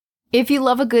If you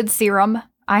love a good serum,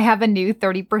 I have a new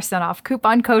 30% off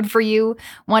coupon code for you.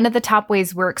 One of the top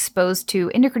ways we're exposed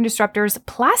to endocrine disruptors,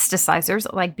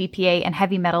 plasticizers like BPA and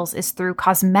heavy metals, is through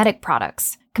cosmetic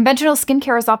products. Conventional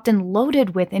skincare is often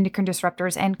loaded with endocrine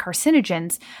disruptors and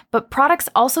carcinogens, but products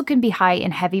also can be high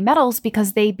in heavy metals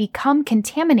because they become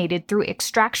contaminated through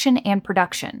extraction and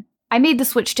production. I made the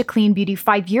switch to clean beauty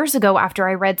 5 years ago after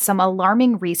I read some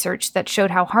alarming research that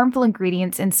showed how harmful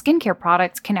ingredients in skincare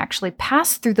products can actually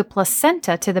pass through the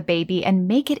placenta to the baby and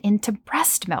make it into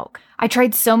breast milk. I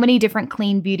tried so many different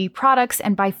clean beauty products,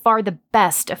 and by far the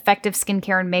best effective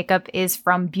skincare and makeup is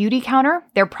from Beauty Counter.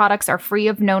 Their products are free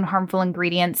of known harmful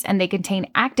ingredients, and they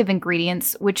contain active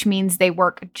ingredients, which means they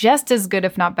work just as good,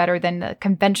 if not better, than the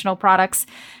conventional products.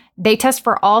 They test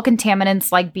for all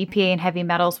contaminants like BPA and heavy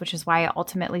metals, which is why I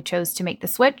ultimately chose to make the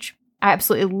switch. I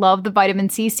absolutely love the vitamin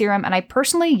C serum, and I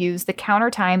personally use the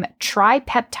Countertime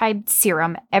Tripeptide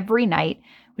Serum every night,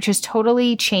 which has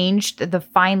totally changed the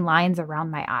fine lines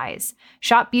around my eyes.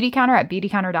 Shop Beauty Counter at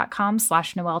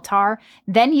beautycounter.com/NoelleTarr.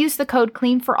 Then use the code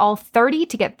CLEANFORALL30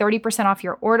 to get 30% off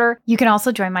your order. You can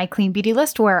also join my Clean Beauty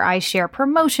list where I share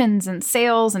promotions and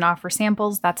sales and offer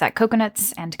samples. That's at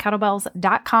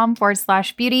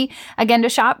coconutsandkettlebells.com/beauty. Again, to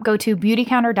shop, go to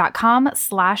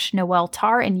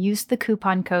beautycounter.com/NoelleTarr and use the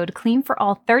coupon code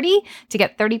CLEANFORALL30 to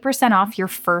get 30% off your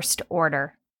first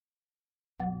order.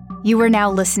 You are now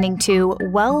listening to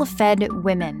Well-Fed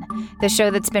Women, the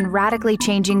show that's been radically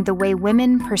changing the way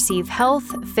women perceive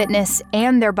health, fitness,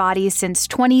 and their bodies since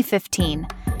 2015.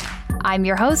 I'm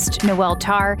your host, Noelle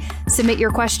Tarr. Submit your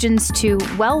questions to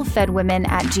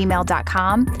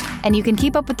wellfedwomen@gmail.com, and you can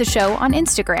keep up with the show on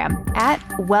Instagram at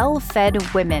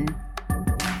Well-Fed-Women.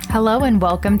 Hello and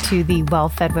welcome to the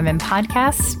Well-Fed Women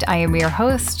podcast. I am your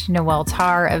host, Noelle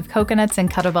Tarr of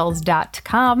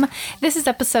coconutsandkettlebells.com. This is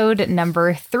episode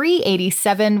number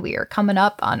 387. We are coming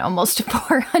up on almost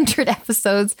 400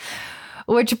 episodes,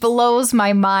 which blows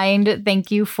my mind.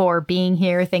 Thank you for being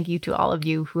here. Thank you to all of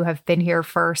you who have been here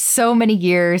for so many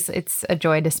years. It's a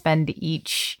joy to spend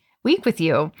each week with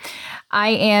you. I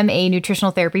am a nutritional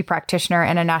therapy practitioner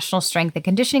and a National Strength and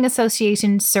Conditioning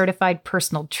Association certified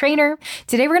personal trainer.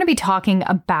 Today, we're going to be talking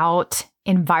about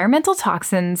environmental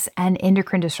toxins and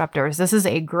endocrine disruptors. This is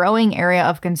a growing area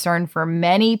of concern for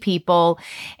many people,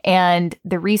 and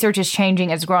the research is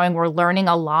changing, it's growing. We're learning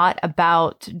a lot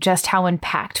about just how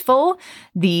impactful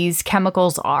these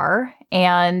chemicals are.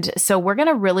 And so we're going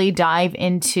to really dive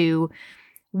into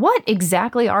what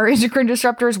exactly are endocrine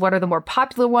disruptors? What are the more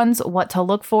popular ones? What to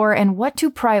look for and what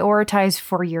to prioritize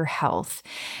for your health?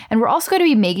 And we're also going to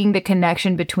be making the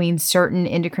connection between certain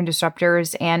endocrine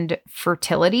disruptors and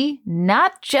fertility,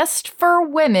 not just for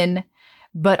women,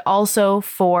 but also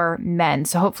for men.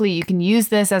 So hopefully you can use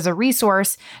this as a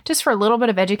resource just for a little bit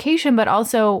of education, but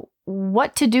also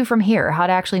what to do from here, how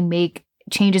to actually make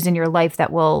changes in your life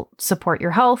that will support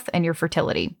your health and your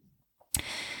fertility.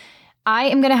 I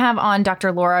am going to have on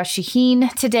Dr. Laura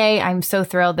Shaheen today. I'm so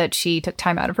thrilled that she took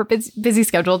time out of her busy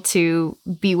schedule to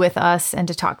be with us and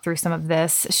to talk through some of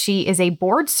this. She is a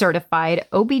board-certified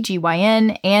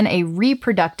OBGYN and a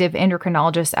reproductive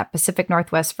endocrinologist at Pacific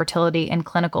Northwest Fertility and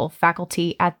Clinical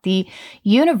Faculty at the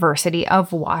University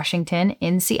of Washington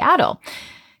in Seattle.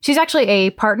 She's actually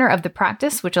a partner of the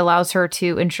practice, which allows her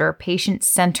to ensure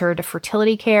patient-centered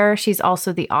fertility care. She's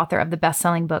also the author of the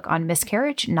best-selling book on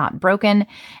miscarriage, Not Broken,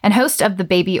 and host of the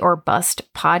Baby or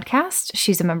Bust podcast.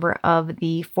 She's a member of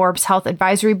the Forbes Health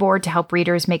Advisory Board to help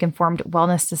readers make informed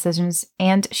wellness decisions,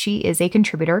 and she is a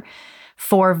contributor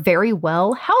for Very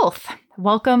Well Health.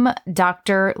 Welcome,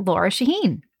 Dr. Laura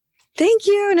Shaheen. Thank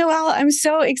you, Noelle. I'm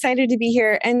so excited to be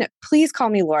here. And please call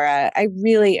me Laura. I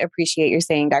really appreciate your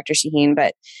saying Dr. Shaheen,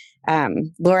 but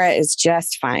Laura is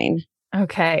just fine.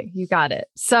 Okay, you got it.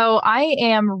 So I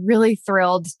am really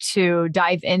thrilled to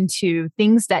dive into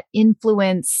things that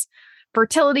influence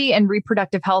fertility and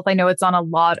reproductive health. I know it's on a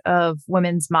lot of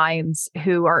women's minds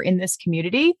who are in this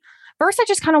community. First, I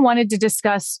just kind of wanted to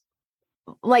discuss,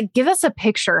 give us a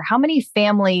picture. How many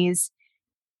families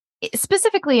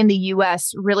specifically in the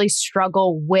US, really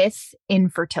struggle with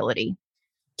infertility?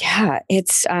 Yeah,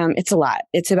 it's a lot.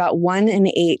 It's about 1 in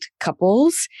 8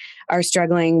 couples are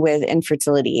struggling with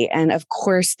infertility. And of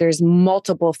course, there's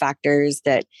multiple factors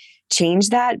that change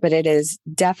that, but it is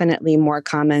definitely more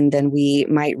common than we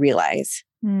might realize.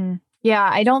 Yeah,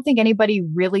 I don't think anybody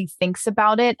really thinks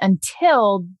about it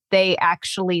until they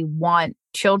actually want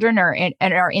children or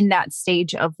are in that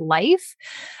stage of life,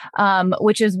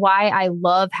 which is why I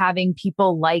love having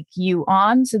people like you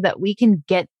on so that we can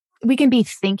be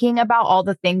thinking about all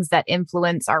the things that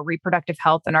influence our reproductive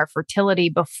health and our fertility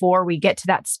before we get to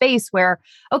that space where,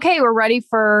 okay, we're ready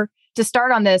for to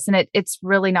start on this, and it's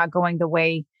really not going the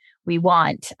way we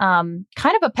want. Kind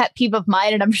of a pet peeve of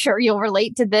mine, and I'm sure you'll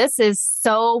relate to this, is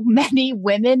so many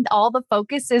women, all the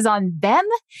focus is on them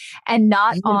and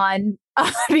not on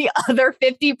the other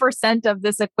 50% of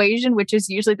this equation, which is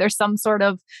usually there's some sort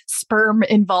of sperm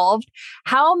involved.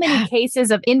 How many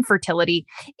cases of infertility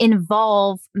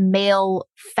involve male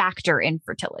factor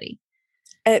infertility?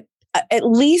 At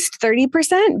least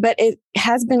 30%, but it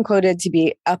has been quoted to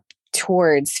be up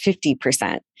towards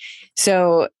 50%.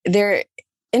 So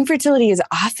infertility is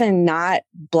often not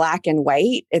black and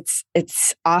white. It's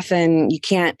often, you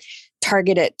can't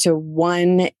target it to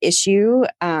one issue.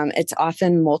 It's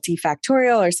often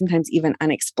multifactorial or sometimes even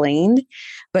unexplained.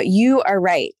 But you are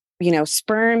right.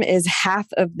 Sperm is half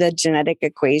of the genetic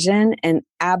equation, and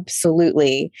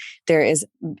absolutely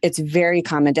it's very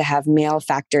common to have male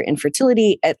factor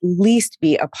infertility at least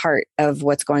be a part of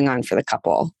what's going on for the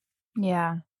couple.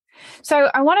 Yeah.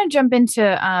 So I want to jump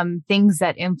into things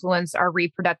that influence our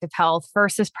reproductive health.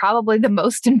 First is probably the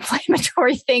most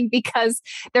inflammatory thing, because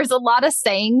there's a lot of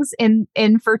sayings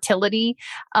in fertility.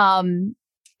 And,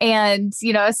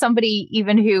 as somebody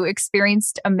even who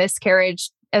experienced a miscarriage,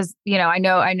 as I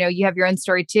know you have your own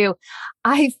story too.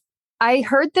 I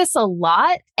heard this a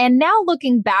lot, and now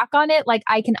looking back on it, like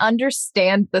I can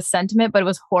understand the sentiment, but it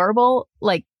was horrible.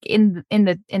 Like in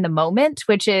the moment,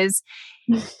 which is,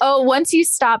 oh, once you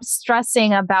stop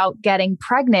stressing about getting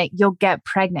pregnant, you'll get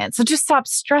pregnant. So just stop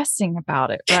stressing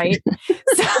about it, right?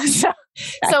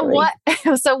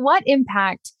 So what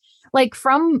impact, like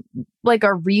from like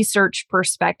a research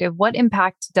perspective, what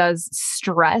impact does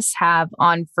stress have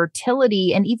on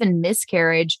fertility and even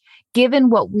miscarriage, given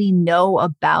what we know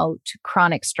about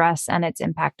chronic stress and its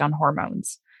impact on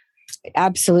hormones?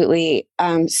 Absolutely.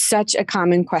 Such a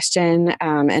common question.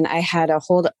 And I had a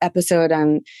whole episode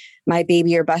on my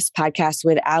Baby or Bust podcast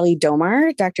with Ali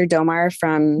Domar, Dr. Domar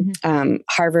from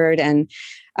Harvard and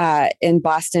in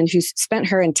Boston, who's spent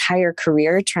her entire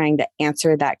career trying to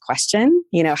answer that question.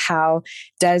 How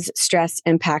does stress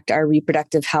impact our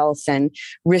reproductive health and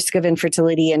risk of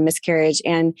infertility and miscarriage?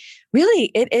 And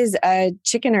really, it is a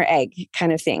chicken or egg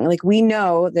kind of thing. Like, we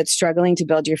know that struggling to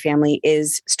build your family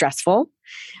is stressful.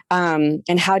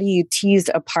 And how do you tease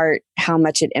apart how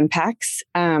much it impacts?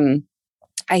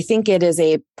 I think it is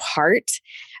a part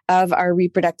of our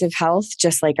reproductive health,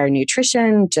 just like our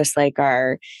nutrition, just like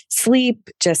our sleep,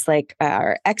 just like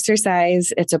our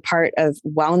exercise. It's a part of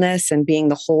wellness and being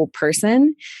the whole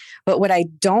person. But what I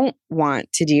don't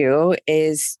want to do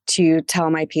is to tell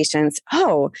my patients,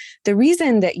 oh, the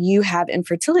reason that you have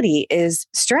infertility is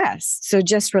stress. So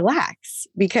just relax,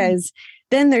 because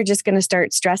then they're just going to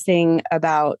start stressing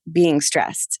about being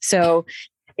stressed. So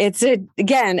it's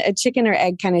again, a chicken or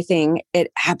egg kind of thing.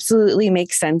 It absolutely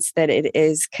makes sense that it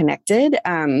is connected.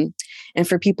 And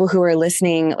for people who are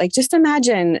listening, like, just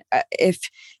imagine if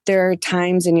there are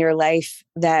times in your life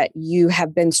that you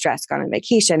have been stressed, gone on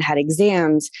vacation, had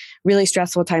exams, really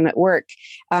stressful time at work.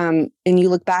 And you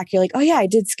look back, you're like, oh yeah, I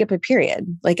did skip a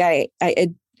period. Like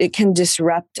it can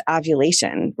disrupt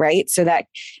ovulation, right? So that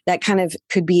kind of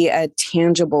could be a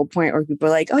tangible point where people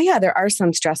are like, oh yeah, there are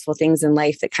some stressful things in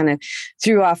life that kind of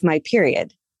threw off my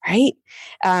period, right?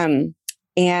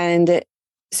 And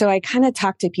so I kind of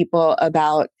talk to people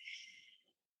about,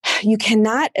 you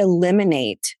cannot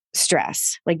eliminate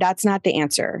stress. Like, that's not the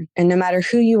answer. And no matter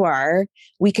who you are,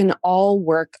 we can all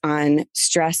work on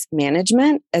stress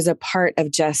management as a part of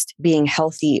just being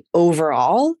healthy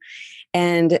overall.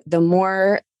 And the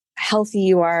more healthy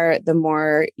you are, the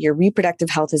more your reproductive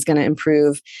health is going to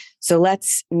improve. So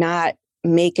let's not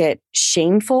make it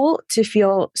shameful to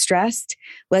feel stressed.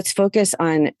 Let's focus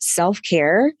on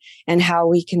self-care and how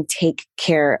we can take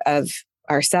care of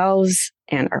ourselves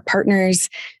and our partners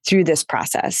through this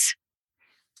process.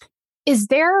 Is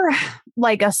there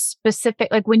like a specific,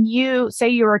 like when you say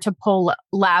you were to pull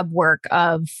lab work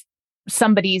of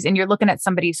somebody's and you're looking at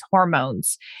somebody's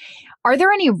hormones, are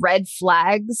there any red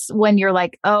flags when you're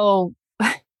like, oh,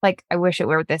 like, I wish it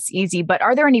were this easy, but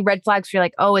are there any red flags where you're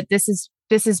like, oh, this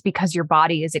is because your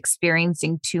body is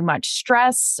experiencing too much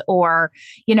stress? Or,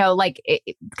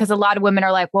 because a lot of women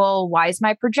are like, well, why is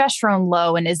my progesterone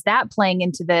low? And is that playing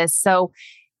into this? So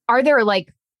are there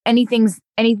like anything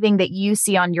that you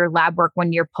see on your lab work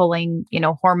when you're pulling,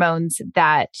 hormones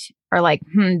that are like,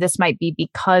 this might be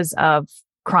because of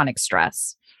chronic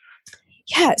stress?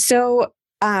 Yeah. So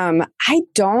I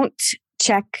don't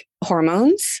check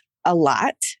hormones a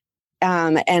lot.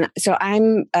 And so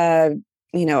I'm a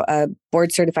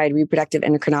board certified reproductive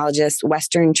endocrinologist,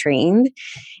 Western trained.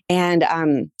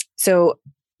 And so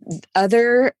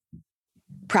other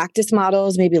practice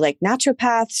models, maybe like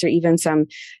naturopaths or even some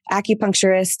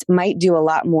acupuncturists might do a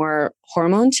lot more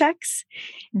hormone checks.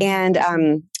 And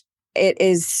it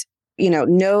is,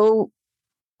 no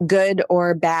good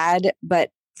or bad, but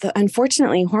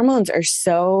unfortunately, hormones are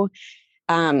so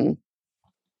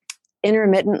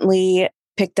intermittently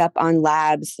picked up on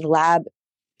labs. The lab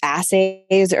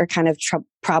assays are kind of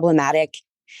problematic.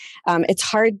 It's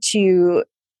hard to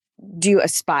do a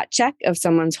spot check of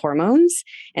someone's hormones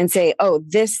and say, oh,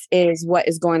 this is what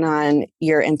is going on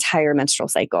your entire menstrual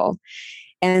cycle.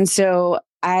 And so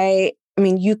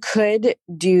you could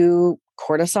do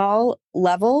cortisol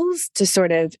levels to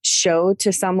sort of show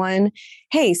to someone,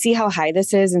 hey, see how high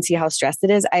this is and see how stressed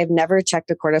it is. I have never checked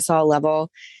a cortisol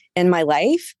level in my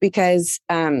life because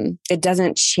it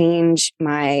doesn't change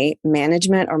my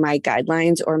management or my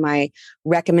guidelines or my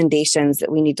recommendations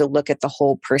that we need to look at the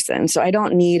whole person. So I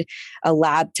don't need a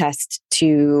lab test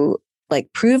to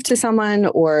prove to someone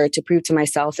or to prove to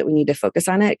myself that we need to focus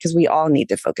on it, because we all need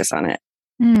to focus on it.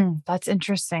 That's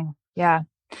interesting. Yeah.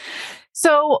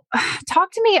 So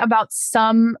talk to me about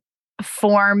some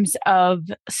forms of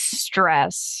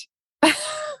stress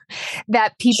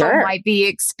that people might be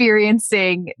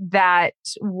experiencing that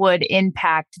would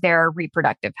impact their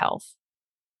reproductive health.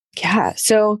 Yeah.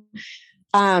 So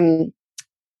it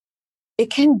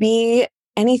can be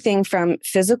anything from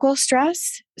physical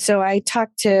stress. So I talk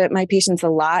to my patients a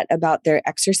lot about their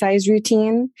exercise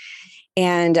routine.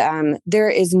 And there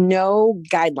is no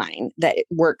guideline that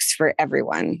works for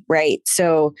everyone, right?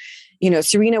 So,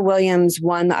 Serena Williams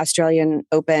won the Australian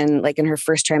Open in her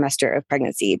first trimester of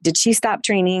pregnancy. Did she stop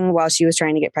training while she was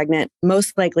trying to get pregnant?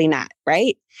 Most likely not,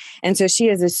 right? And so she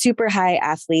is a super high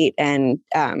athlete, and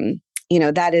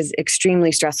that is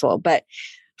extremely stressful. But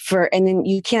and then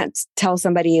you can't tell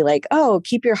somebody oh,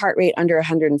 keep your heart rate under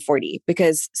 140,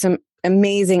 because some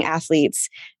amazing athletes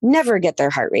never get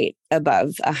their heart rate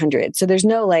above 100. So there's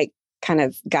no kind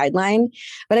of guideline.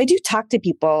 But I do talk to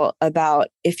people about,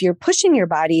 if you're pushing your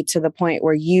body to the point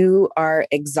where you are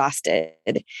exhausted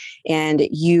and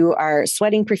you are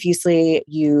sweating profusely,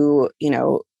 you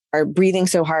are breathing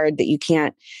so hard that you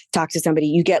can't talk to somebody,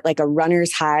 you get a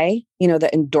runner's high, the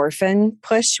endorphin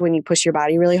push when you push your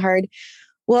body really hard.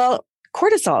 Well,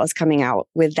 cortisol is coming out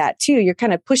with that too. You're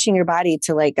kind of pushing your body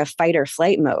to a fight or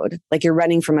flight mode, like you're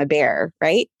running from a bear,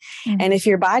 right? Mm-hmm. And if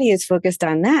your body is focused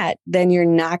on that, then you're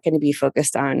not going to be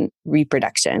focused on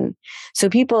reproduction. So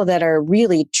people that are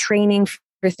really training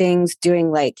for things,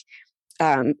 doing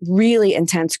really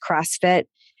intense CrossFit,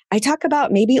 I talk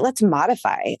about maybe let's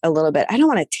modify a little bit. I don't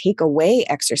want to take away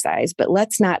exercise, but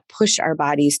let's not push our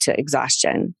bodies to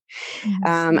exhaustion.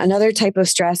 Mm-hmm. Another type of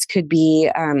stress could be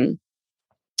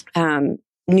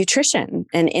nutrition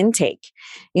and intake.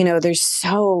 There's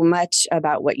so much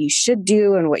about what you should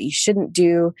do and what you shouldn't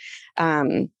do.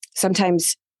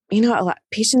 Sometimes, a lot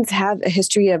patients have a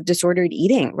history of disordered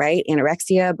eating, right?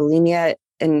 Anorexia, bulimia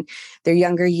in their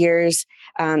younger years.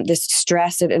 This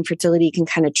stress of infertility can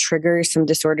kind of trigger some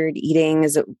disordered eating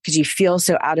because you feel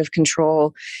so out of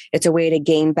control. It's a way to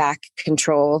gain back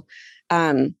control.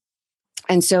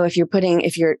 And so if your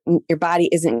body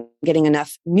isn't getting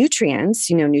enough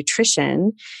nutrients,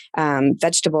 nutrition,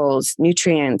 vegetables,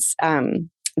 nutrients,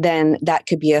 then that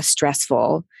could be a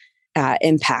stressful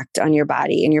impact on your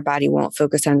body, and your body won't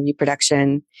focus on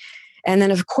reproduction. And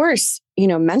then, of course,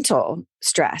 mental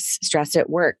stress at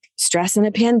work, stress in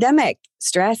a pandemic,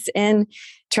 stress in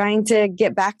trying to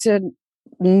get back to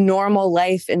normal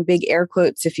life, in big air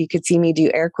quotes, if you could see me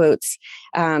do air quotes.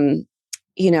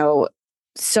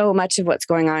 So much of what's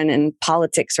going on in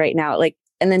politics right now,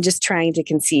 and then just trying to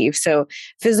conceive. So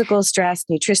physical stress,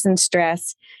 nutrition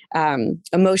stress,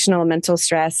 emotional, mental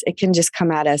stress, it can just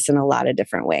come at us in a lot of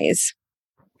different ways.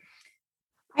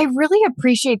 I really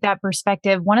appreciate that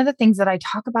perspective. One of the things that I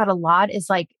talk about a lot is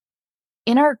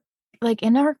in our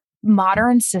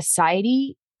modern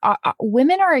society,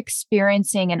 women are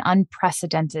experiencing an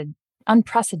unprecedented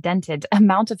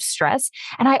amount of stress.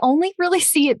 And I only really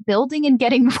see it building and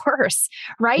getting worse,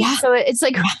 right? Yeah. So it's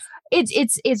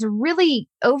it's really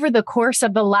over the course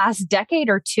of the last decade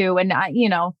or two. And,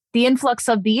 the influx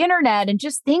of the internet and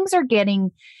just things are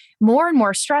getting more and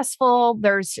more stressful.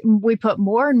 We put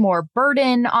more and more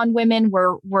burden on women.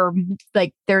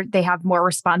 They have more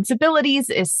responsibilities,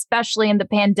 especially in the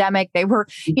pandemic. They were,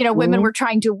 women were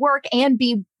trying to work and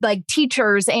be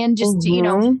teachers and just,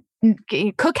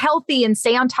 cook healthy and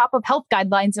stay on top of health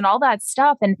guidelines and all that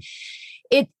stuff. And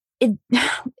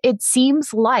it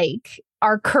seems like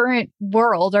our current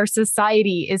world, our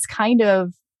society is kind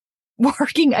of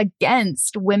working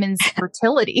against women's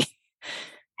fertility.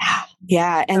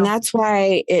 Yeah. And that's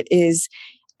why it is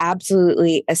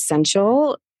absolutely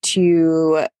essential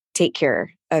to take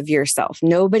care of yourself.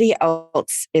 Nobody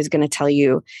else is going to tell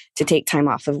you to take time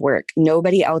off of work.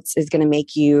 Nobody else is going to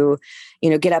make you,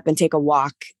 get up and take a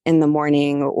walk in the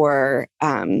morning or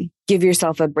give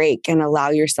yourself a break and allow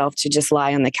yourself to just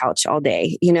lie on the couch all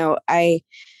day. It's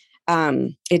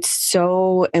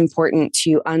so important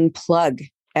to unplug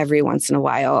every once in a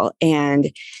while.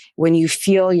 And when you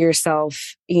feel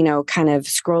yourself, kind of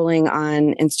scrolling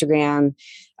on Instagram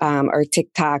or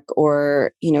TikTok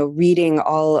or, reading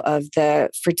all of the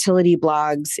fertility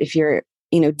blogs, if you're,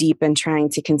 deep in trying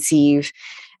to conceive,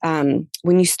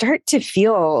 when you start to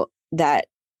feel that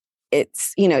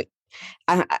it's,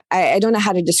 I don't know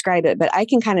how to describe it, but I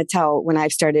can kind of tell when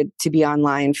I've started to be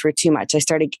online for too much. I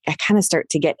kind of start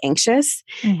to get anxious,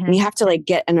 and you have to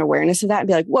get an awareness of that and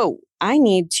be like, whoa, I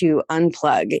need to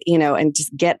unplug, and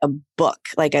just get a book,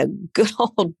 like a good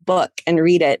old book, and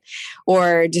read it,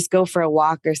 or just go for a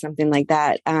walk or something like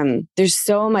that. There's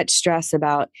so much stress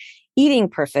about eating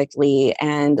perfectly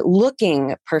and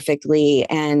looking perfectly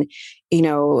and,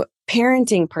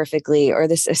 parenting perfectly, or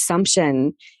this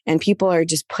assumption, and people are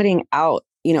just putting out,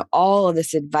 all of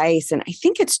this advice. And I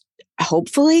think it's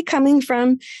hopefully coming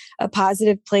from a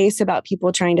positive place about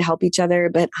people trying to help each other.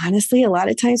 But honestly, a lot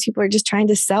of times people are just trying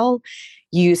to sell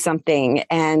you something,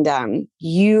 and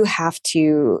you have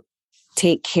to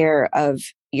take care of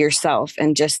yourself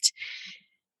and just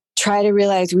try to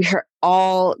realize we are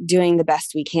all doing the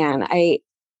best we can. I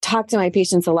talk to my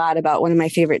patients a lot about one of my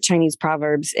favorite Chinese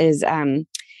proverbs is,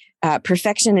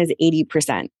 perfection is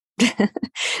 80%.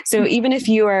 So even if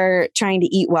you are trying to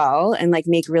eat well and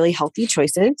make really healthy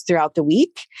choices throughout the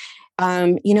week,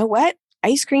 you know what?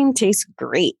 Ice cream tastes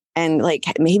great. And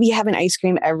maybe having ice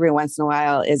cream every once in a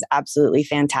while is absolutely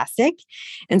fantastic.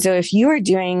 And so if you are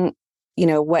doing,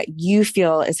 what you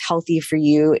feel is healthy for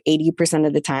you 80%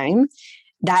 of the time,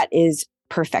 that is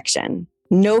perfection.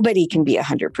 Nobody can be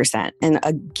 100%,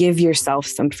 and give yourself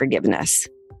some forgiveness.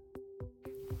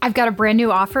 I've got a brand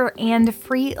new offer and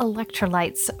free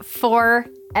electrolytes for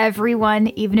everyone,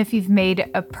 even if you've made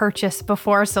a purchase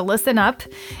before. So listen up.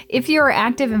 If you're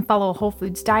active and follow a whole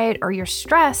foods diet, or you're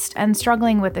stressed and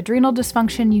struggling with adrenal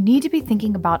dysfunction, you need to be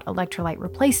thinking about electrolyte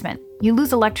replacement. You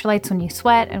lose electrolytes when you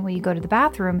sweat and when you go to the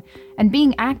bathroom, and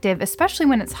being active, especially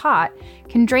when it's hot,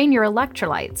 can drain your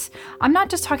electrolytes. I'm not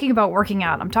just talking about working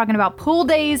out. I'm talking about pool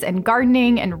days and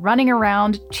gardening and running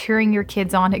around, cheering your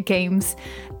kids on at games.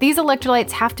 These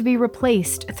electrolytes have to be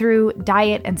replaced through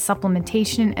diet and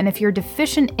supplementation. And if you're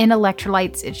deficient in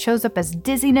electrolytes, it shows up as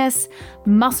dizziness,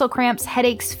 muscle cramps,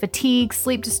 headaches, fatigue,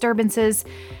 sleep disturbances,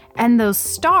 and those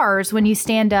stars when you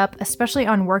stand up, especially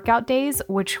on workout days,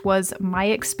 which was my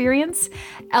experience.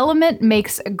 Element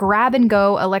makes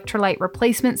grab-and-go electrolyte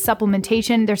replacement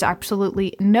supplementation. There's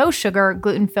absolutely no sugar,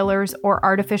 gluten fillers, or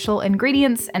artificial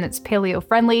ingredients, and it's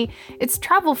paleo-friendly. It's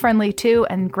travel-friendly too,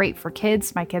 and great for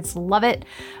kids. My kids love it.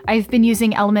 I've been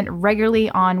using Element regularly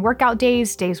on workout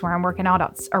days where I'm working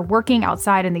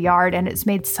outside in the yard, and it's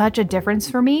made such a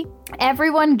difference for me.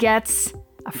 Everyone gets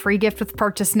a free gift with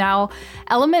purchase now.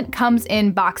 Element comes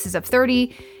in boxes of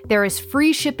 30. There is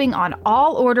free shipping on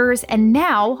all orders, and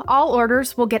now all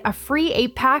orders will get a free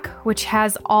 8-pack, which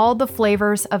has all the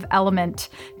flavors of Element.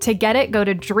 To get it, go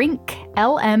to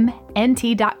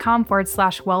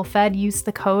drinklmnt.com/wellfed. Use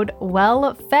the code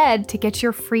WELLFED to get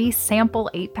your free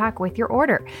sample 8-pack with your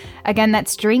order. Again,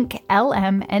 that's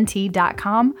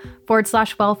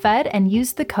drinklmnt.com/wellfed and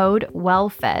use the code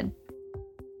WELLFED.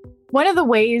 One of the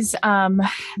ways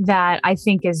that I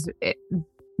think is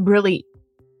really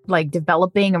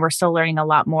developing, and we're still learning a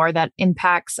lot more, that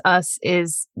impacts us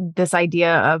is this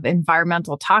idea of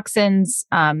environmental toxins.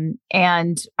 And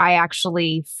I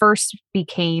actually first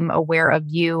became aware of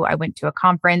you. I went to a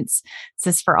conference.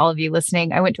 This is for all of you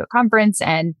listening. I went to a conference,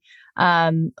 and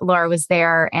Laura was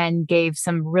there and gave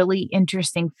some really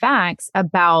interesting facts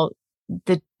about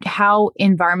how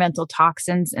environmental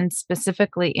toxins, and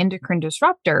specifically endocrine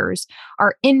disruptors,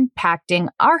 are impacting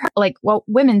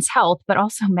women's health, but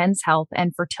also men's health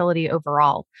and fertility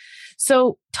overall.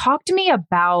 So talk to me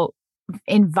about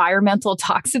environmental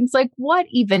toxins. What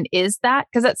even is that?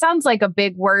 Because it sounds like a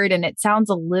big word and it sounds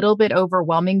a little bit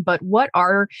overwhelming, but what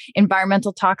are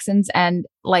environmental toxins? And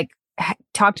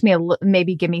talk to me,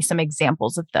 maybe give me some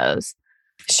examples of those.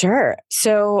 Sure.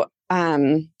 So,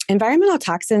 environmental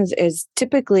toxins is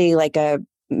typically a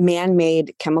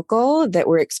man-made chemical that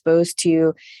we're exposed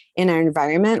to in our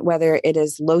environment, whether it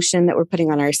is lotion that we're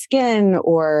putting on our skin,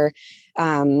 or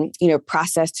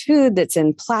processed food that's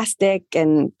in plastic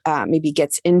and maybe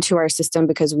gets into our system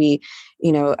because we,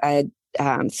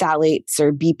 phthalates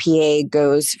or BPA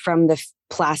goes from the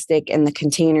plastic in the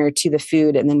container to the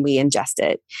food, and then we ingest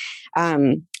it.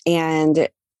 And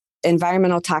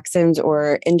environmental toxins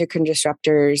or endocrine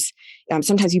disruptors,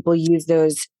 sometimes people use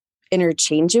those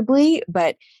interchangeably,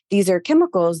 but these are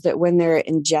chemicals that when they're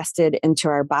ingested into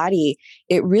our body,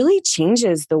 it really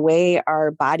changes the way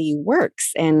our body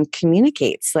works and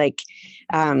communicates. Like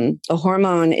a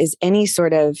hormone is any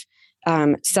sort of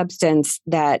substance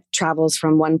that travels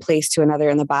from one place to another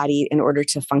in the body in order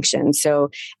to function. So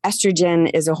estrogen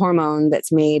is a hormone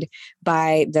that's made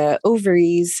by the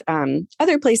ovaries,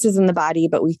 other places in the body,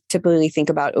 but we typically think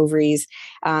about ovaries,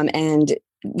 and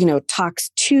talks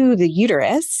to the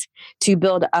uterus to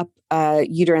build up a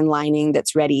uterine lining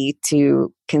that's ready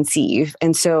to conceive.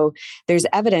 And so there's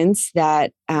evidence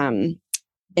that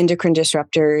endocrine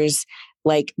disruptors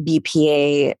like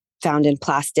BPA found in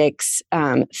plastics,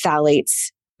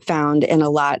 phthalates found in a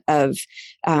lot of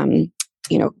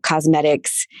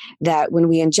cosmetics, that when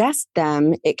we ingest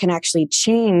them, it can actually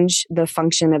change the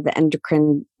function of the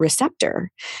endocrine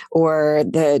receptor, or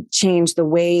change the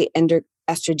way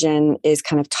estrogen is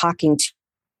kind of talking to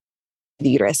the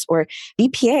uterus. Or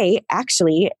BPA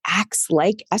actually acts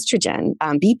like estrogen.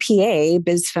 BPA,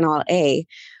 bisphenol A,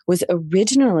 was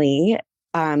originally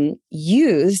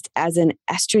used as an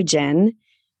estrogen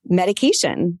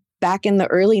medication back in the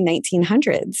early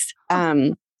 1900s.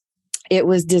 It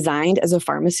was designed as a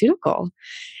pharmaceutical,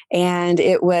 and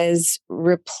it was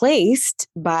replaced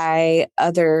by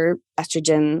other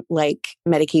estrogen-like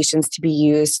medications to be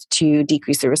used to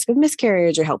decrease the risk of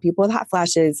miscarriage or help people with hot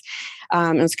flashes.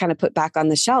 It was kind of put back on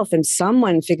the shelf, and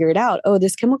someone figured out, oh,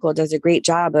 this chemical does a great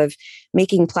job of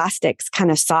making plastics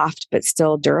kind of soft but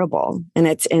still durable. And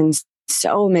it's in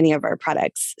so many of our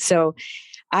products. So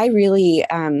I really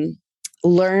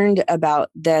learned about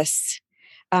this.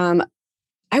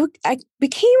 I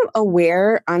became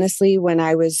aware, honestly, when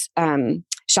I was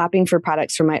shopping for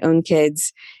products for my own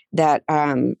kids that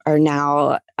are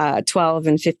now 12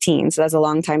 and 15. So that's a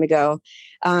long time ago.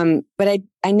 But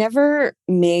I never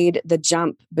made the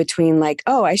jump between like,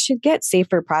 oh, I should get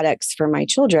safer products for my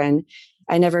children.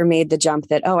 I never made the jump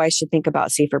that, oh, I should think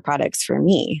about safer products for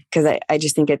me. Because I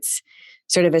just think it's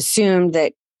sort of assumed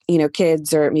that,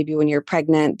 kids, or maybe when you're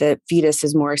pregnant, the fetus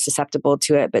is more susceptible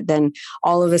to it. But then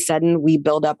all of a sudden we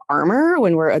build up armor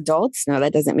when we're adults. No,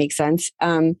 that doesn't make sense.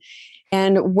 And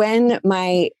when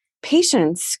my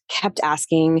patients kept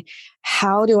asking,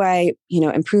 how do I,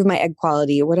 improve my egg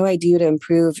quality? What do I do to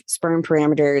improve sperm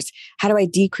parameters? How do I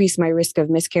decrease my risk of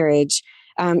miscarriage?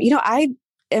 I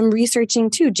am researching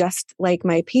too, just like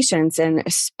my patients, and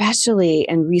especially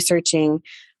in researching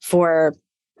for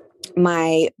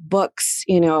my books,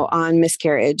 on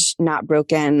miscarriage not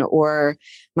broken, or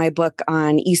my book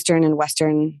on Eastern and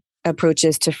Western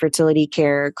approaches to fertility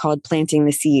care called Planting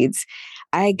the Seeds.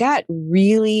 I got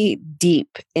really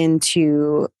deep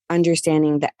into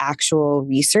understanding the actual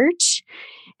research,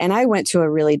 and I went to a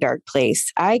really dark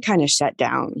place. I kind of shut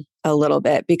down a little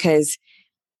bit because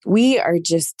we are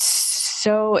just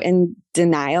so in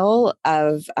denial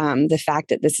of the fact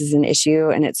that this is an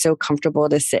issue, and it's so comfortable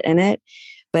to sit in it.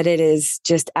 But it is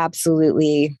just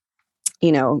absolutely,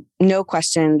 no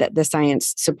question that the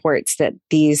science supports that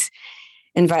these,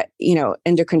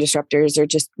 endocrine disruptors are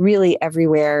just really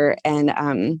everywhere.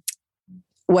 And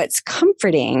what's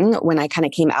comforting when I kind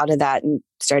of came out of that and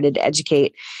started to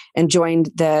educate and joined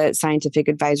the Scientific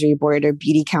Advisory Board, or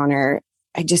Beauty Counter,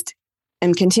 I just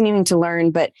am continuing to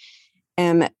learn, but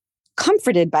am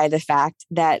comforted by the fact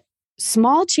that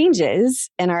small changes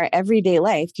in our everyday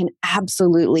life can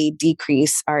absolutely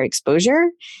decrease our exposure.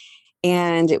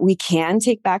 And we can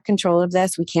take back control of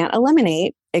this. We can't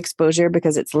eliminate exposure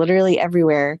because it's literally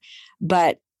everywhere,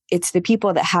 but it's the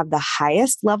people that have the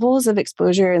highest levels of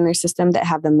exposure in their system that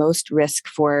have the most risk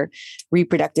for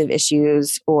reproductive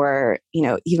issues, or,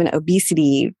 even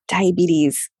obesity,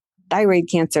 diabetes, thyroid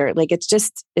cancer. Like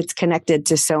it's connected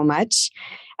to so much.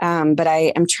 But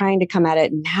I am trying to come at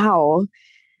it now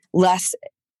less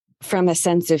from a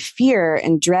sense of fear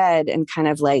and dread and kind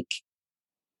of like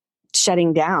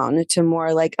shutting down, to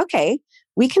more like, okay,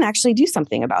 we can actually do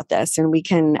something about this, and we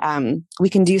can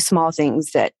do small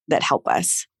things that help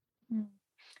us.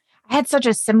 I had such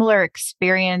a similar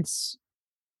experience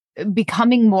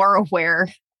becoming more aware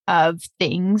of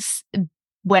things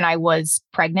when I was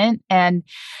pregnant. And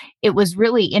it was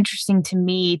really interesting to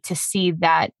me to see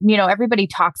that, everybody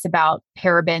talks about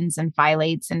parabens and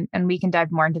phthalates, and we can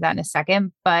dive more into that in a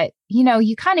second. But,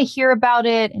 you kind of hear about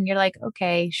it and you're like,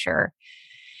 okay, sure.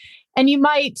 And you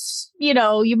might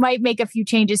make a few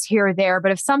changes here or there,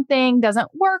 but if something doesn't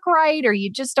work right, or you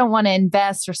just don't want to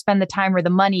invest or spend the time or the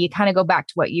money, you kind of go back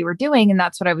to what you were doing. And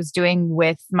that's what I was doing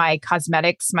with my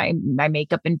cosmetics, my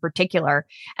makeup in particular.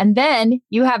 And then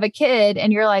you have a kid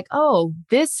and you're like, oh,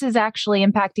 this is actually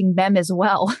impacting them as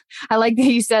well. I like that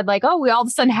you said like, oh, we all of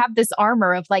a sudden have this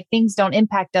armor of like things don't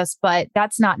impact us, but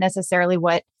that's not necessarily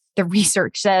what the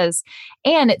research says.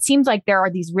 And it seems like there are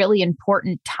these really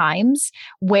important times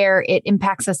where it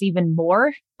impacts us even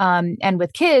more. And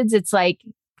with kids, it's like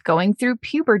going through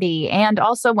puberty and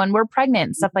also when we're pregnant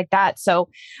and stuff like that. So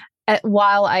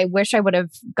while I wish I would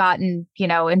have gotten,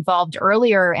 involved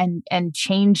earlier and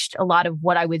changed a lot of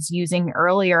what I was using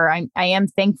earlier, I am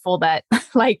thankful that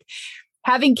like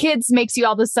having kids makes you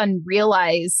all of a sudden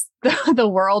realize the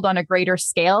world on a greater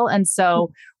scale. And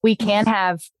so we can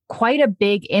have quite a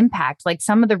big impact. Like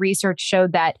some of the research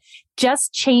showed that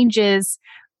just changes,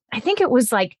 I think it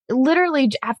was like literally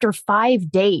after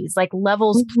 5 days, like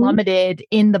levels plummeted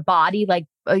in the body, like,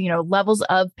 levels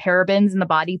of parabens in the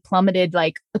body plummeted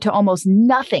like to almost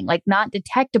nothing, like not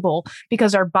detectable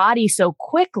because our body so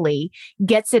quickly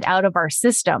gets it out of our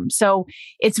system. So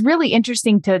it's really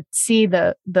interesting to see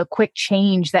the quick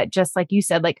change that just like you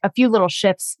said, like a few little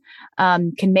shifts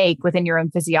can make within your own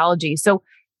physiology. So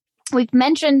we've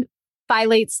mentioned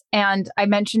phthalates and I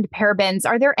mentioned parabens.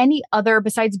 Are there any other,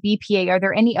 besides BPA, are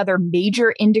there any other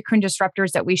major endocrine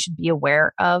disruptors that we should be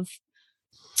aware of?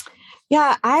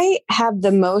 Yeah, I have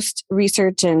the most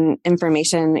research and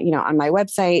information, on my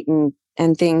website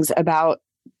and things about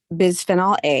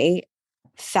bisphenol A,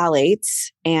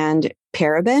 phthalates, and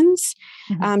parabens,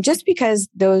 just because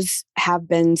those have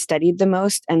been studied the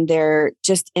most and they're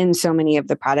just in so many of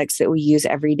the products that we use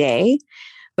every day.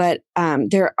 But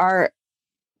there are,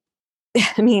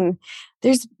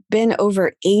 there's been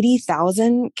over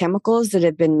 80,000 chemicals that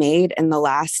have been made in the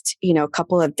last,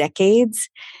 couple of decades.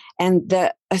 And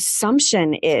the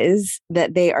assumption is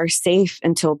that they are safe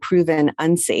until proven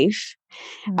unsafe.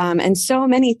 And so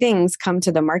many things come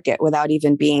to the market without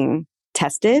even being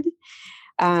tested.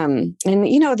 Another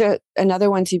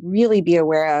one to really be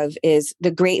aware of is the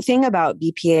great thing about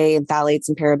BPA and phthalates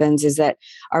and parabens is that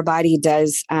our body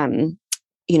does,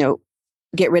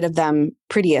 get rid of them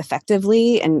pretty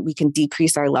effectively and we can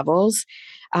decrease our levels.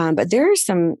 But there are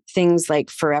some things like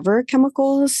forever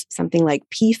chemicals, something like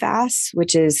PFAS,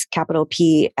 which is capital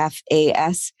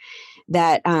PFAS,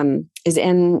 that is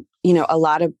in, a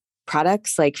lot of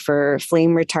products like for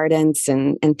flame retardants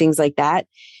and things like that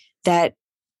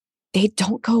they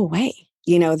don't go away.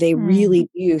 They really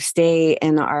do stay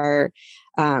in our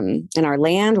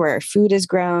land where our food is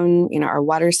grown, our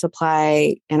water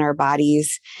supply, in our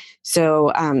bodies.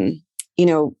 So,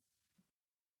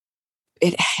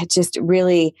 it just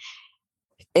really,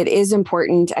 it is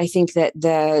important. I think that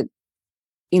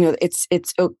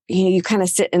you kind of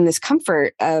sit in this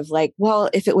comfort of like, well,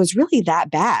 if it was really that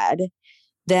bad,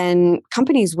 then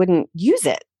companies wouldn't use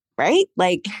it, right?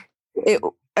 Like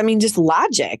just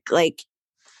logic, like,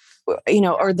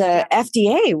 or the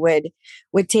FDA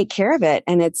would take care of it.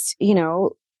 And it's,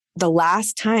 the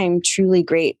last time truly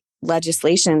great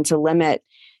legislation to limit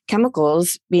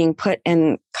chemicals being put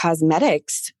in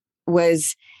cosmetics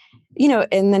was, in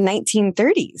the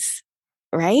 1930s,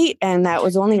 right? And that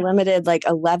was only limited like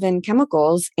 11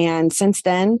 chemicals. And since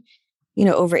then,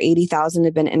 over 80,000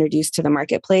 have been introduced to the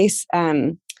marketplace.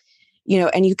 And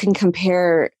you can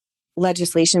compare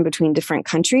legislation between different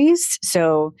countries.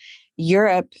 So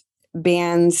Europe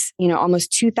bans,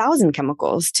 almost 2,000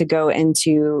 chemicals to go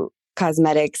into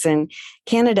cosmetics, and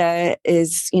Canada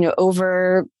is,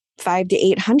 over 500 to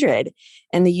 800.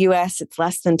 In the US, it's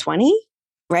less than 20,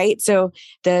 right? So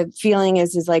the feeling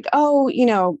is like, oh,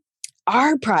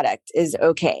 our product is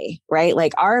okay, right?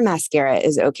 Like our mascara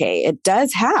is okay. It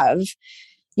does have,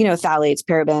 phthalates,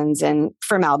 parabens, and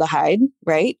formaldehyde,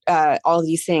 right? All of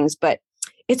these things, but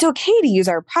it's okay to use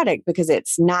our product because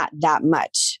it's not that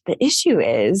much. The issue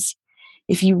is,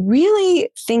 if you really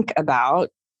think about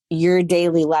your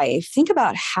daily life, think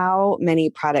about how many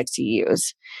products you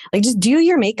use. Like just do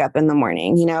your makeup in the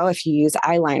morning, if you use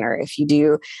eyeliner, if you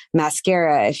do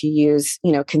mascara, if you use,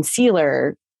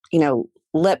 concealer,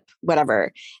 lip,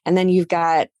 whatever. And then you've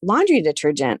got laundry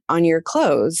detergent on your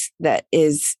clothes that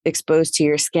is exposed to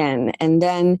your skin. And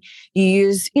then you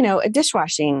use, a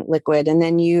dishwashing liquid, and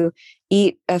then you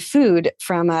eat a food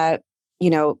from a,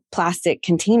 plastic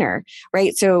container,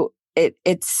 right? So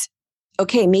it's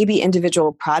okay. Maybe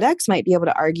individual products might be able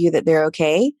to argue that they're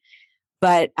okay,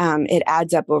 but it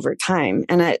adds up over time.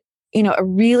 And a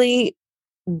really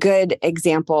good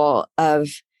example of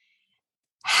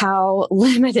how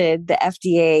limited the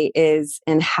FDA is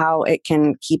and how it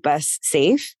can keep us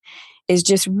safe is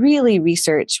just really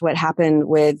research what happened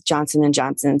with Johnson &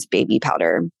 Johnson's baby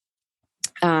powder.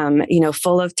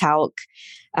 Full of talc.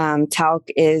 Talc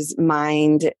is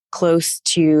mined close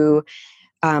to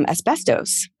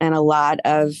asbestos, and a lot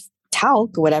of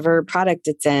talc, whatever product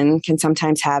it's in, can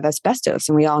sometimes have asbestos.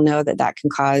 And we all know that that can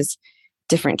cause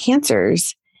different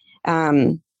cancers.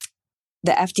 The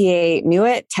FDA knew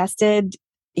it, tested,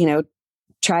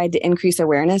 tried to increase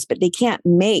awareness, but they can't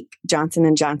make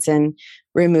Johnson & Johnson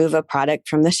remove a product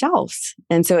from the shelves.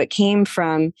 And so it came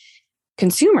from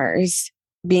consumers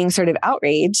being sort of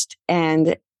outraged,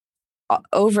 and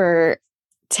over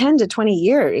 10 to 20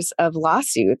 years of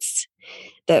lawsuits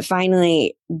that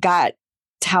finally got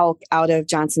talc out of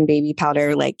Johnson baby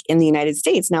powder, like in the United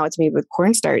States. Now it's made with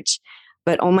cornstarch,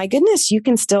 but oh my goodness, you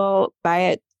can still buy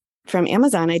it from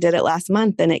Amazon. I did it last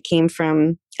month and it came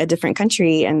from a different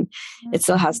country and it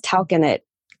still has talc in it.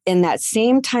 In that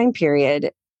same time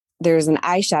period, there's an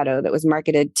eyeshadow that was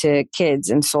marketed to kids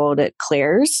and sold at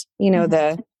Claire's,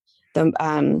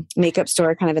 the makeup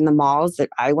store kind of in the malls that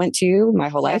I went to my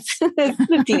whole life as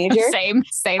a teenager. Same.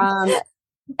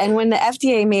 And when the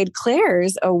FDA made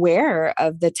Claire's aware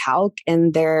of the talc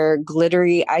in their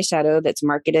glittery eyeshadow that's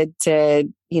marketed to,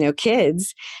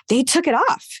 kids, they took it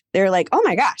off. They're like, oh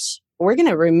my gosh, we're going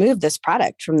to remove this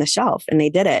product from the shelf. And they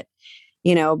did it,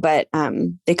 but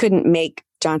they couldn't make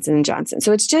Johnson & Johnson.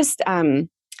 So it's just, I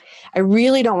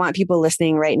really don't want people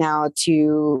listening right now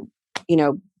to,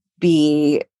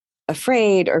 be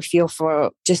afraid or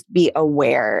just be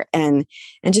aware and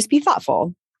just be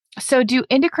thoughtful. So do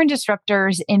endocrine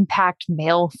disruptors impact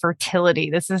male fertility?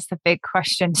 This is the big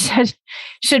question.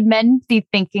 Should men be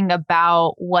thinking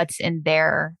about what's in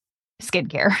their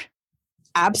skincare?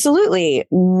 Absolutely.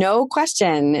 No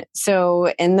question.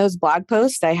 So in those blog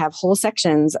posts, I have whole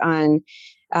sections on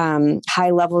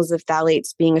high levels of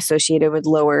phthalates being associated with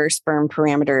lower sperm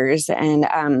parameters. And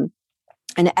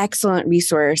an excellent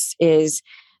resource is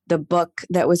the book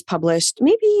that was published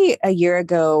maybe a year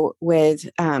ago with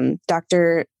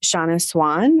Dr. Shauna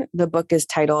Swan. The book is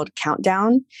titled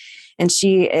Countdown, and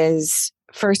she is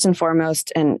first and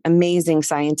foremost an amazing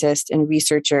scientist and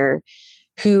researcher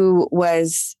who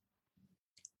was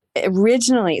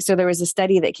originally, so there was a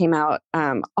study that came out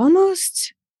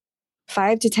almost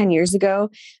 5 to 10 years ago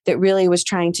that really was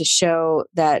trying to show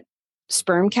that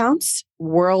sperm counts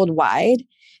worldwide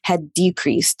had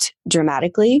decreased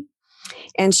dramatically.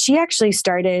 And she actually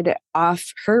started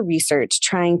off her research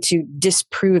trying to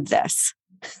disprove this.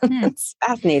 It's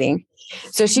fascinating.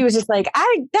 So she was just like,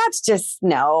 that's just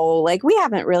no, like we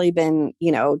haven't really been,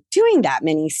 doing that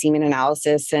many semen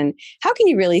analysis. And how can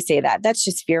you really say that? That's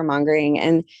just fear mongering.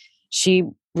 And she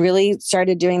really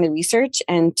started doing the research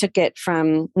and took it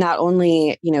from not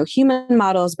only, human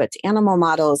models, but to animal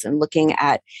models and looking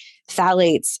at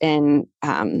phthalates and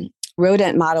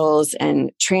rodent models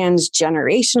and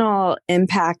transgenerational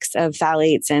impacts of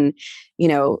phthalates and,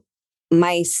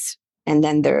 mice. And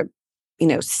then the,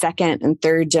 second and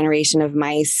third generation of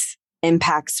mice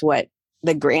impacts what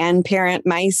the grandparent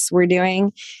mice were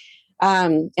doing. I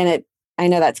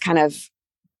know that's kind of,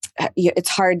 it's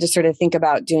hard to sort of think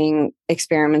about doing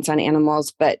experiments on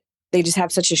animals, but they just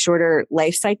have such a shorter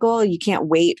life cycle. You can't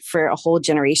wait for a whole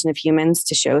generation of humans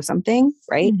to show something,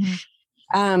 right?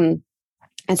 Mm-hmm.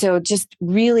 And so just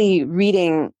really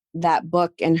reading that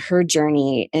book and her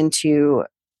journey into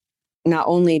not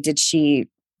only did she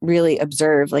really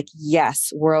observe like,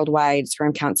 yes, worldwide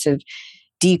sperm counts have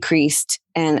decreased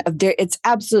and it's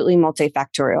absolutely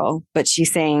multifactorial, but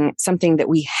she's saying something that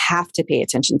we have to pay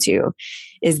attention to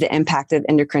is the impact of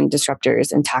endocrine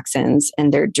disruptors and toxins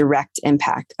and their direct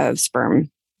impact of sperm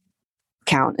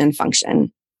count and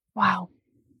function. Wow.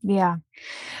 Yeah.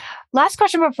 Last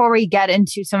question before we get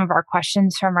into some of our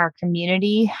questions from our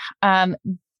community.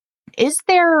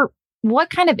 What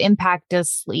kind of impact does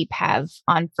sleep have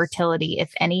on fertility,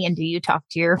 if any? And do you talk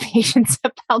to your patients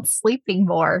about sleeping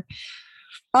more?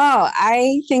 Oh,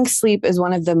 I think sleep is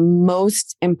one of the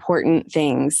most important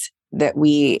things that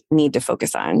we need to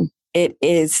focus on. It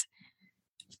is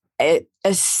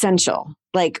essential.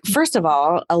 Like, first of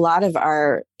all, a lot of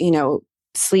our,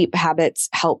 sleep habits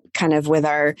help kind of with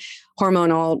our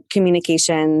hormonal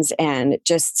communications and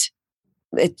just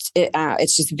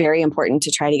it's just very important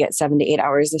to try to get 7 to 8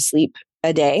 hours of sleep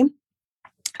a day.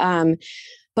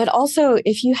 But also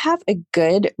if you have a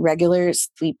good regular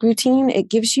sleep routine, it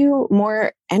gives you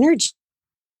more energy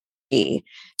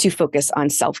to focus on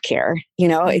self-care.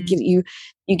 Mm-hmm. It gives you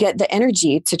get the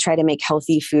energy to try to make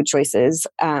healthy food choices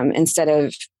instead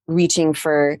of reaching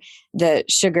for the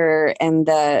sugar and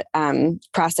the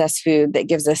processed food that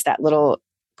gives us that little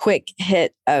quick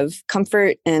hit of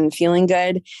comfort and feeling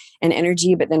good and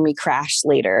energy, but then we crash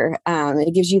later.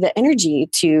 It gives you the energy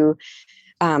to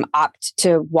opt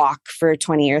to walk for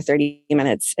 20 or 30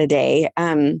 minutes a day.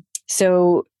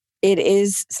 So it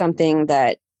is something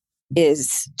that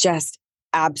is just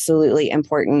absolutely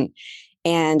important.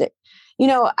 And,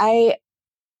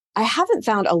 I haven't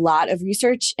found a lot of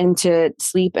research into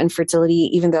sleep and fertility,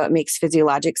 even though it makes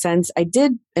physiologic sense. I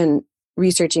did, in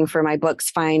researching for my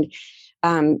books, find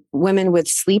women with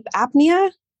sleep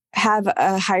apnea have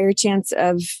a higher chance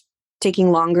of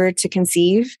taking longer to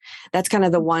conceive. That's kind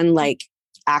of the one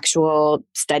actual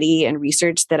study and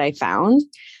research that I found.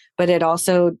 But it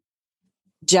also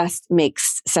just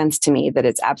makes sense to me that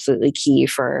it's absolutely key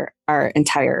for our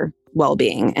entire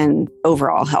well-being and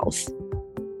overall health.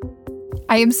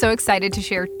 I am so excited to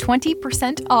share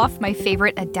 20% off my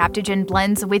favorite adaptogen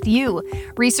blends with you.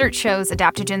 Research shows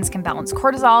adaptogens can balance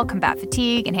cortisol, combat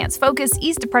fatigue, enhance focus,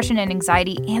 ease depression and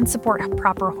anxiety, and support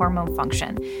proper hormone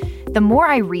function. The more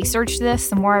I researched this,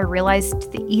 the more I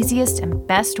realized the easiest and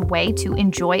best way to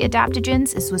enjoy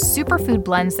adaptogens is with superfood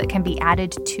blends that can be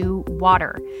added to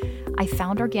water. I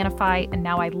found Organifi and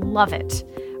now I love it.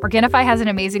 Organifi has an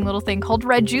amazing little thing called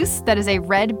Red Juice that is a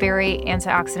red berry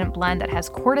antioxidant blend that has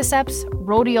cordyceps,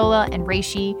 rhodiola, and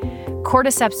reishi.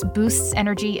 Cordyceps boosts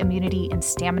energy, immunity, and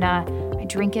stamina. I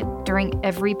drink it during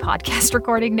every podcast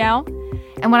recording now.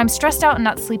 And when I'm stressed out and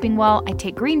not sleeping well, I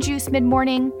take green juice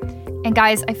mid-morning. And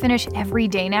guys, I finish every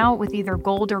day now with either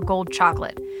gold or gold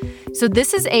chocolate. So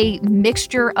this is a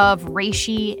mixture of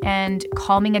reishi and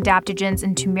calming adaptogens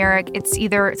and turmeric. It's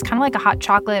kind of like a hot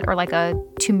chocolate or like a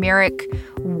turmeric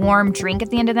warm drink at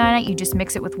the end of the night. You just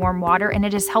mix it with warm water, and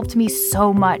it has helped me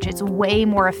so much. It's way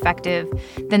more effective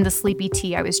than the sleepy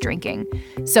tea I was drinking.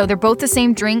 So they're both the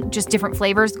same drink, just different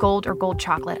flavors, gold or gold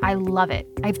chocolate. I love it.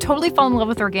 I've totally fallen in love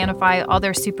with Organifi. All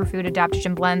their superfood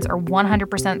adaptogen blends are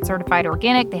 100% certified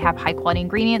organic. They have high quality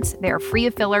ingredients. They are free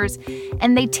of fillers,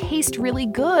 and they taste really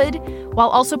good while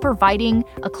also providing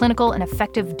a clinical and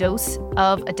effective dose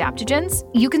of adaptogens.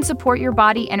 You can support your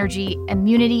body, energy,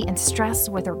 immunity, and stress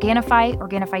with Organifi.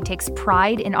 Organifi takes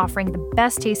pride in offering the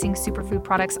best tasting superfood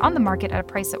products on the market at a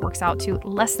price that works out to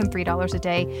less than $3 a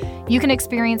day. You can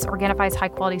experience Organifi's high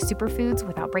quality superfoods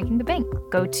without breaking the bank.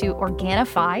 Go to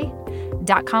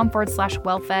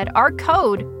Organifi.com/wellfed. Our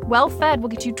code WellFed will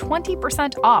get you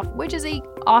 20% off, which is an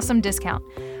awesome discount.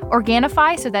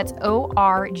 Organifi, so that's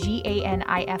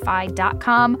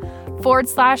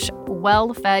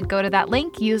Organifi.com/wellfed. Go to that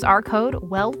link, use our code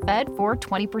WellFed for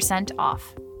 20%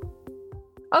 off.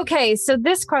 Okay, so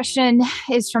this question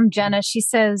is from Jenna. She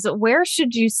says, where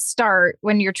should you start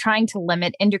when you're trying to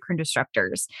limit endocrine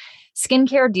disruptors?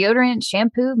 Skincare, deodorant,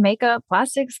 shampoo, makeup,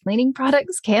 plastics, cleaning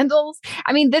products, candles.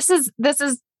 I mean, this is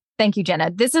thank you, Jenna.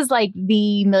 This is like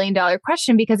the $1 million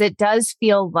question because it does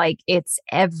feel like it's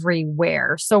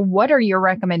everywhere. So what are your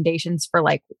recommendations for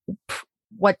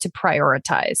what to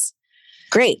prioritize?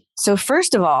 Great. So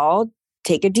first of all,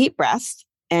 take a deep breath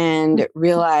and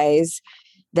realize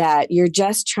that you're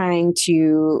just trying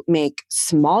to make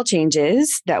small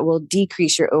changes that will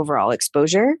decrease your overall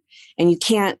exposure, and you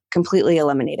can't completely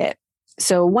eliminate it.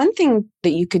 So one thing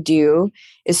that you could do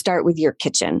is start with your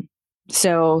kitchen.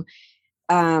 So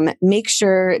make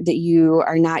sure that you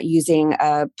are not using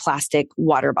a plastic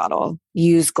water bottle.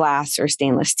 Use glass or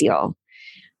stainless steel.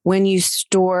 When you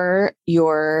store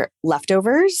your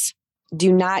leftovers,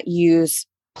 do not use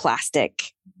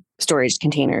plastic storage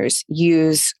containers.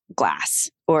 Use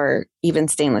glass or even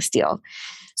stainless steel.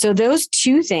 So those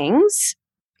two things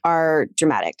are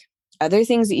dramatic. Other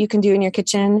things that you can do in your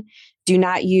kitchen, do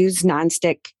not use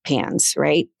nonstick pans,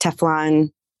 right?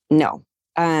 Teflon, no.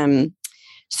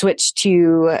 Switch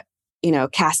to,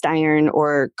 cast iron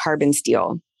or carbon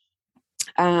steel,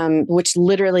 which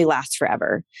literally lasts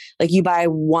forever. Like you buy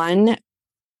one,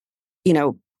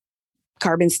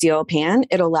 carbon steel pan,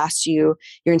 it'll last you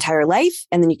your entire life,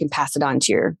 and then you can pass it on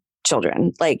to your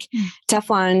children.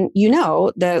 Teflon,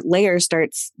 the layer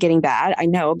starts getting bad. I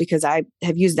know because I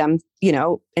have used them,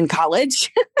 in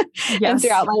college and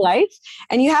throughout my life,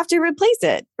 and you have to replace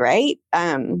it, right?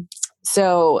 And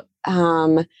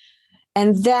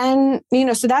then,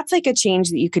 so that's like a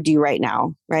change that you could do right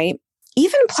now, right?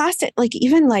 Even plastic,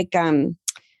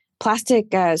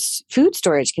 plastic food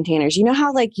storage containers. You know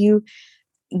how you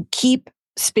keep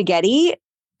spaghetti,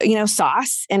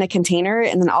 sauce in a container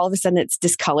and then all of a sudden it's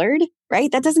discolored,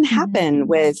 right? That doesn't happen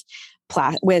with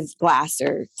glass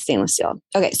or stainless steel.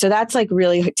 Okay. So that's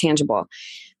really tangible.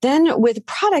 Then with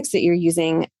products that you're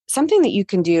using, something that you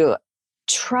can do,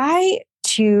 try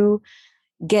to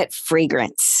get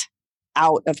fragrance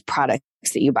out of products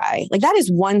that you buy. Like that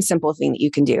is one simple thing that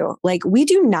you can do. Like we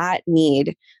do not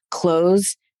need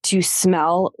clothes to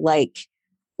smell like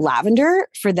lavender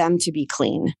for them to be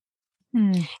clean.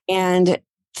 And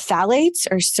phthalates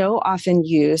are so often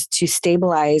used to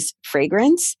stabilize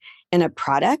fragrance in a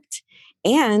product.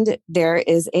 And there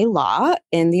is a law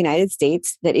in the United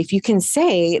States that if you can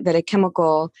say that a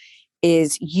chemical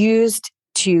is used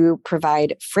to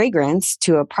provide fragrance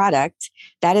to a product,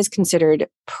 that is considered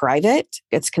private.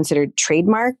 It's considered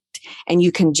trademarked. And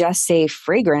you can just say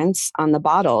fragrance on the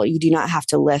bottle. You do not have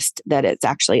to list that it's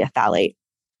actually a phthalate.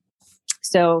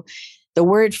 So the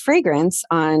word fragrance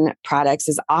on products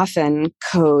is often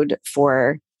code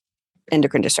for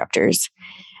endocrine disruptors.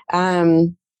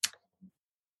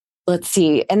 Let's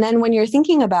see. And then when you're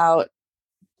thinking about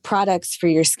products for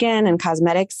your skin and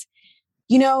cosmetics,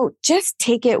 just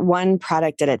take it one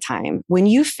product at a time. When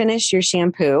you finish your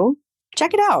shampoo,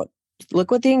 check it out.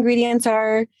 Look what the ingredients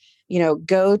are.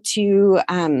 Go to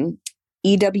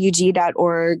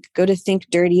ewg.org, go to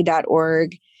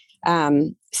thinkdirty.org.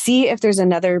 See if there's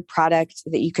another product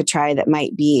that you could try that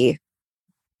might be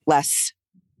less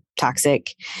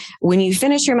toxic. When you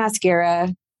finish your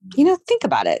mascara, think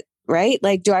about it, right?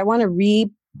 Like, do I want to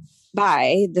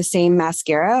re-buy the same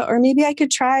mascara? Or maybe I could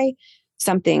try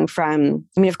something from,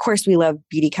 of course we love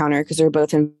Beauty Counter because they're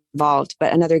both involved,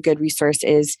 but another good resource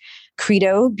is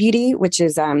Credo Beauty, which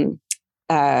is,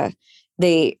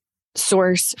 they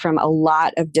source from a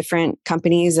lot of different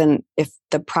companies. And if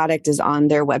the product is on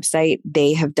their website,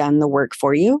 they have done the work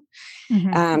for you.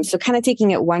 So kind of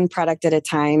taking it one product at a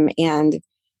time. And,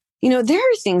 there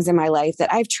are things in my life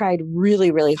that I've tried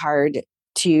really, really hard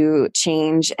to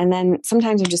change. And then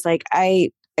sometimes I'm just like,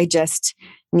 I just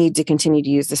need to continue to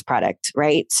use this product,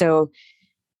 right? So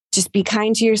just be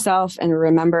kind to yourself and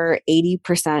remember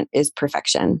 80% is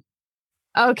perfection.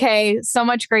 Okay, so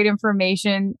much great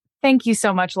information. Thank you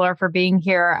so much, Laura, for being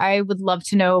here. I would love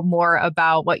to know more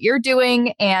about what you're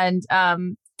doing and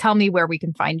tell me where we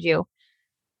can find you.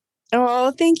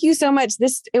 Oh, thank you so much.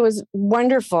 It was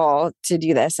wonderful to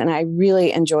do this, and I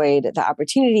really enjoyed the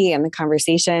opportunity and the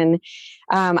conversation.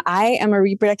 I am a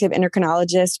reproductive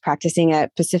endocrinologist practicing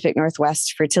at Pacific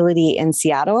Northwest Fertility in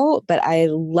Seattle, but I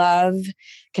love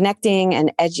connecting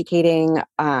and educating.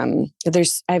 I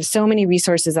have so many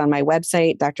resources on my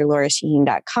website,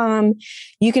 drlaurashaheen.com.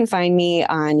 You can find me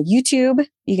on YouTube.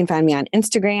 You can find me on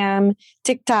Instagram,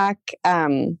 TikTok.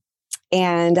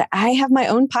 And I have my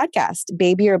own podcast,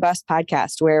 Baby or Bust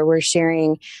Podcast, where we're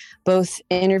sharing both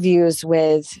interviews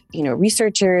with,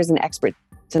 researchers and experts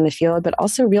in the field, but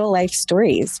also real life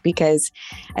stories, because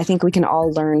I think we can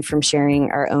all learn from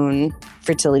sharing our own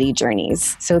fertility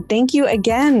journeys. So thank you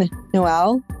again,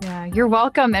 Noelle. Yeah, you're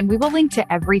welcome. And we will link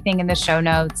to everything in the show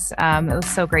notes. It was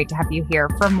so great to have you here.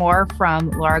 For more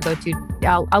from Laura,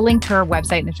 I'll link to her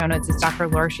website in the show notes. It's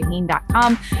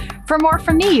drlaurashaheen.com. For more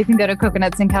from me, you can go to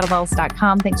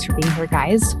coconutsandkettlebells.com. Thanks for being here,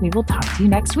 guys. We will talk to you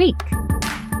next week.